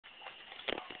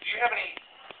you have any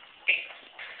ink?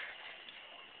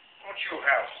 Don't you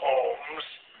have Holmes?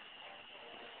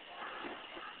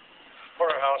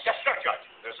 Porterhouse. Yes, sir, Judge.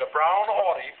 There's a brown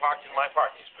Audi parked in my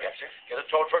parking space. Yes, sir. Get a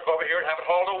tow truck over here and have it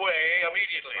hauled away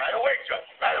immediately. Right away, Judge.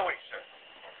 Right away, sir.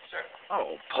 Sir.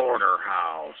 Oh,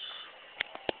 Porterhouse.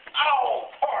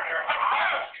 Oh, Porter.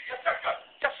 Yes, sir, Judge.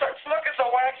 Yes, sir. Look at the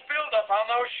wax buildup on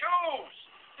those shoes.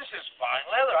 This is fine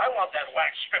leather. I want that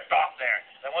wax stripped off there.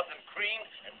 I want them creamed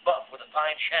and buffed with a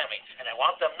fine chamois, and I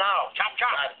want them now. Chop,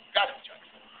 chop. Got it, Judge.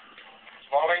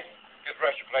 Smalley, get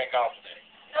dressed. You're playing golf today.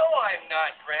 No, I'm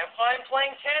not, Grandpa. I'm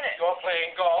playing tennis. You're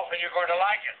playing golf, and you're going to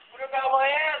like it. What about my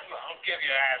asthma? I'll give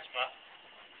you asthma.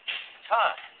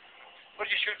 Todd, what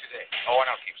did you shoot today? Oh, I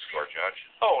don't keep score, Judge.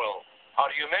 Oh, well, how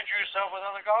do you measure yourself with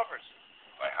other golfers?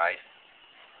 By height.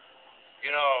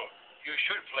 You know, you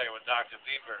should play with Dr.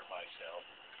 Bieber and myself.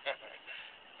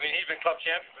 I mean, he's been club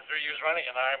champion for 3 years running,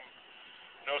 and I'm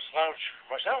no slouch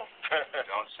myself.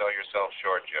 Don't sell yourself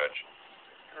short, Judge.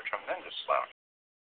 You're a tremendous slouch.